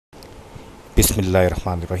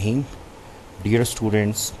Bismillahirrahmanirrahim. Dear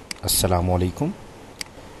students, Assalamu alaikum.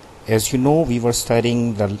 As you know, we were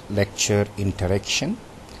studying the lecture interaction,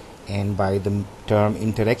 and by the term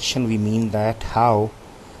interaction we mean that how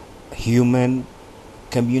human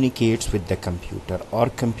communicates with the computer or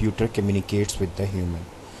computer communicates with the human.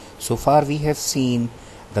 So far we have seen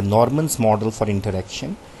the Norman's model for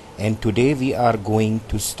interaction, and today we are going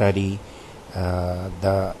to study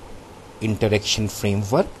the interaction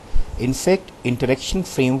framework. In fact, interaction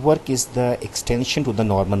framework is the extension to the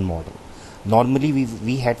Norman model. Normally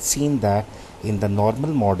we had seen that in the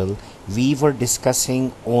Norman model we were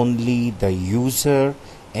discussing only the user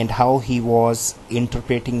and how he was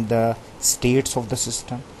interpreting the states of the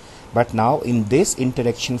system. But now in this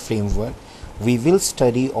interaction framework we will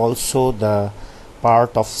study also the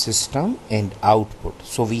part of system and output.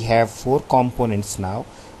 So we have four components now.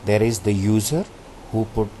 There is the user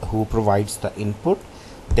who provides the input,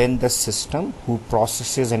 then the system who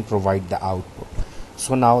processes and provide the output.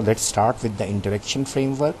 So now let's start with the interaction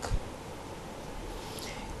framework.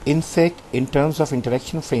 In fact, in terms of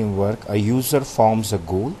interaction framework, a user forms a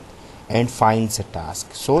goal and finds a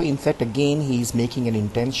task. So in fact, again he is making an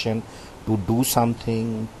intention to do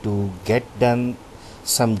something, to get done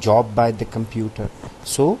some job by the computer.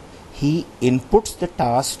 So he inputs the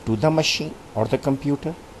task to the machine or the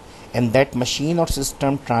computer, and that machine or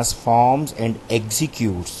system transforms and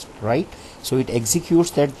executes, right? So it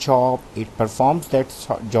executes that job, it performs that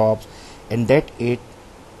job, and that it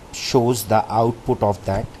shows the output of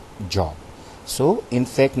that job. So in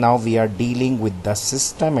fact now we are dealing with the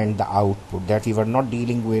system and the output that we were not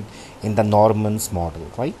dealing with in the Norman's model,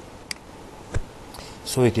 right?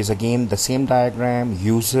 So it is again the same diagram.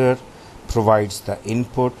 User provides the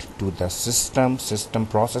input to the system, system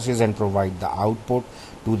processes and provide the output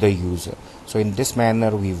to the user. So in this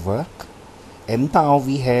manner we work, and now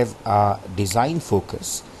we have a design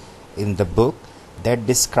focus in the book that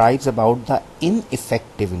describes about the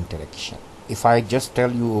ineffective interaction. If I just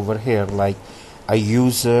tell you over here, like a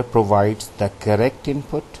user provides the correct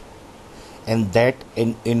input, and that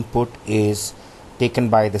input is taken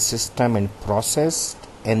by the system and processed,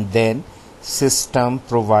 and then system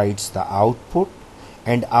provides the output,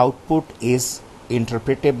 and output is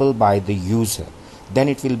interpretable by the user, then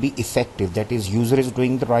it will be effective. That is, user is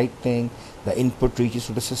doing the right thing, the input reaches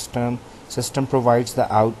to the system, system provides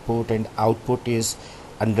the output, and output is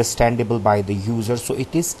understandable by the user, so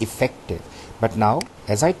it is effective. But now,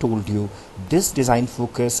 as I told you, this design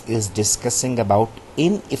focus is discussing about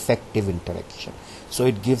ineffective interaction. So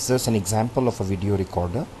it gives us an example of a video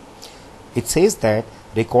recorder. It says that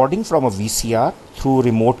recording from a VCR through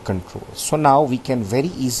remote control. So now we can very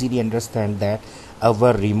easily understand that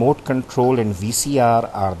our remote control and VCR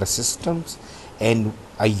are the systems, and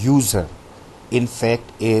a user in fact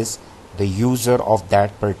is the user of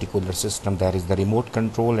that particular system, that is the remote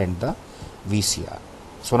control and the VCR.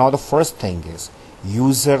 So now the first thing is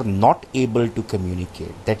user not able to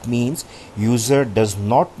communicate. That means user does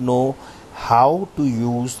not know how to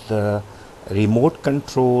use the remote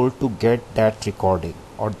control to get that recording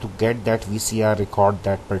or to get that VCR record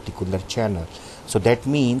that particular channel. So that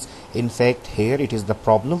means in fact here it is the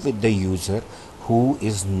problem with the user who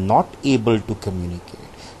is not able to communicate.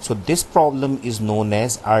 So this problem is known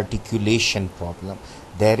as articulation problem.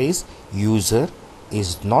 There is user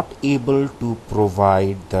is not able to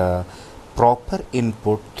provide the proper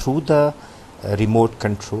input through the remote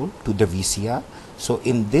control to the VCR. So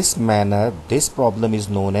in this manner this problem is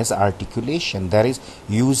known as articulation. That is,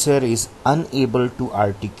 user is unable to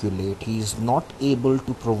articulate, he is not able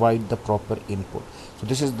to provide the proper input. So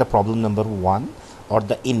this is the problem number one, or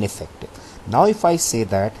the ineffective. Now if I say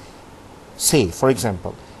that, say for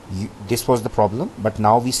example, this was the problem, but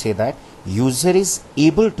now we say that user is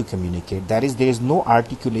able to communicate. That is, there is no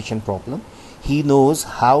articulation problem. He knows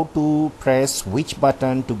how to press which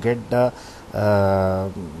button to get the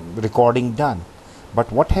recording done. But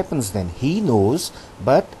what happens then? He knows,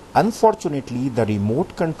 but unfortunately the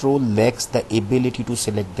remote control lacks the ability to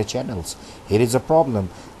select the channels. Here is a problem,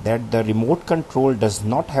 that the remote control does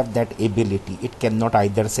not have that ability. It cannot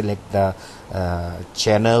either select the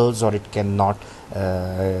channels, or it cannot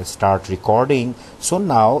start recording. So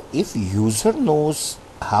now if user knows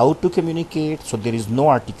how to communicate, so there is no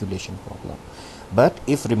articulation problem. But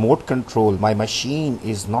if remote control, my machine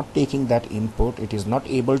is not taking that input, it is not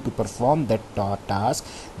able to perform that task,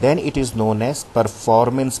 then it is known as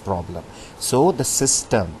performance problem. So the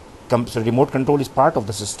system, so remote control is part of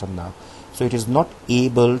the system now, so it is not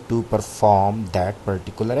able to perform that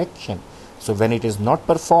particular action. So when it is not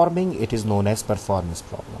performing, it is known as performance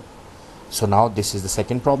problem. So now this is the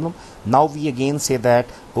second problem. Now we again say that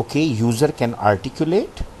okay, user can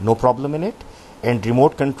articulate, no problem in it, and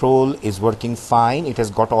remote control is working fine, it has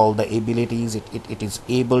got all the abilities, it is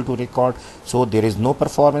able to record, so there is no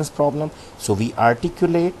performance problem. So we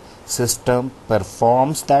articulate, system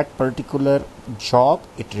performs that particular job,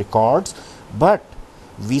 it records, but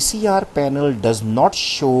VCR panel does not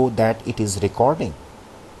show that it is recording.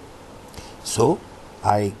 So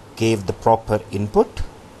I gave the proper input,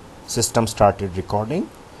 system started recording,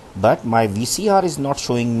 but my VCR is not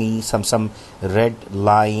showing me some red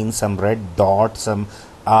line, some red dot, some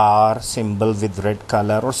R symbol with red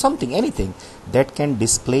color or something, anything that can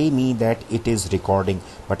display me that it is recording.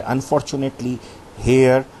 But unfortunately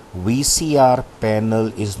here VCR panel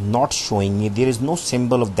is not showing me, there is no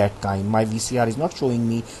symbol of that kind, my VCR is not showing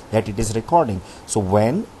me that it is recording. So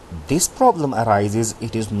when this problem arises,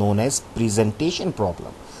 it is known as presentation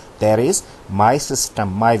problem. There is my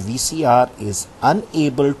system, my VCR is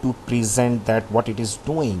unable to present that what it is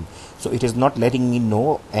doing. So it is not letting me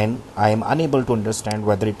know, and I am unable to understand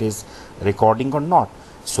whether it is recording or not.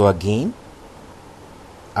 So again,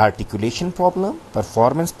 articulation problem,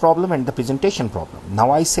 performance problem, and the presentation problem.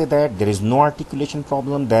 Now I say that there is no articulation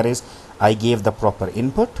problem, there is I gave the proper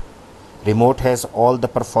input, remote has all the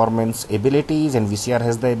performance abilities and VCR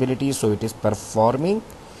has the abilities, so it is performing.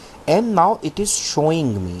 And now it is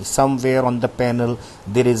showing me somewhere on the panel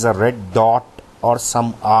there is a red dot or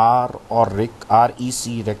some R or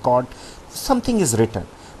REC record, something is written.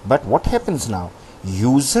 But what happens now?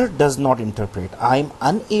 User does not interpret. I am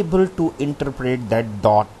unable to interpret that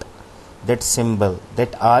dot, that symbol,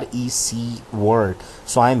 that REC word.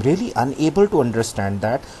 So I am really unable to understand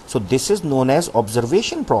that. So this is known as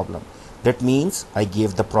observation problem. That means I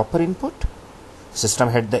gave the proper input, system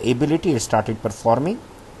had the ability, it started performing,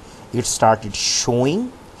 it started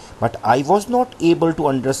showing, but I was not able to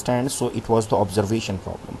understand, so it was the observation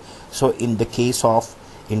problem. So in the case of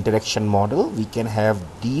interaction model, we can have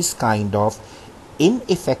these kind of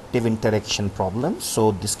ineffective interaction problems.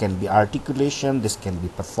 So this can be articulation, this can be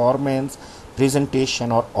performance,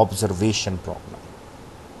 presentation, or observation problem.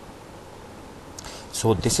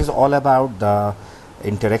 So this is all about the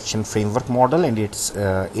interaction framework model and its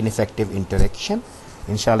ineffective interaction.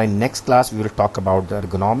 Inshallah, in next class we will talk about the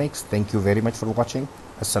ergonomics. Thank you very much for watching.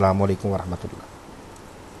 Assalamu alaikum wa rahmatullah.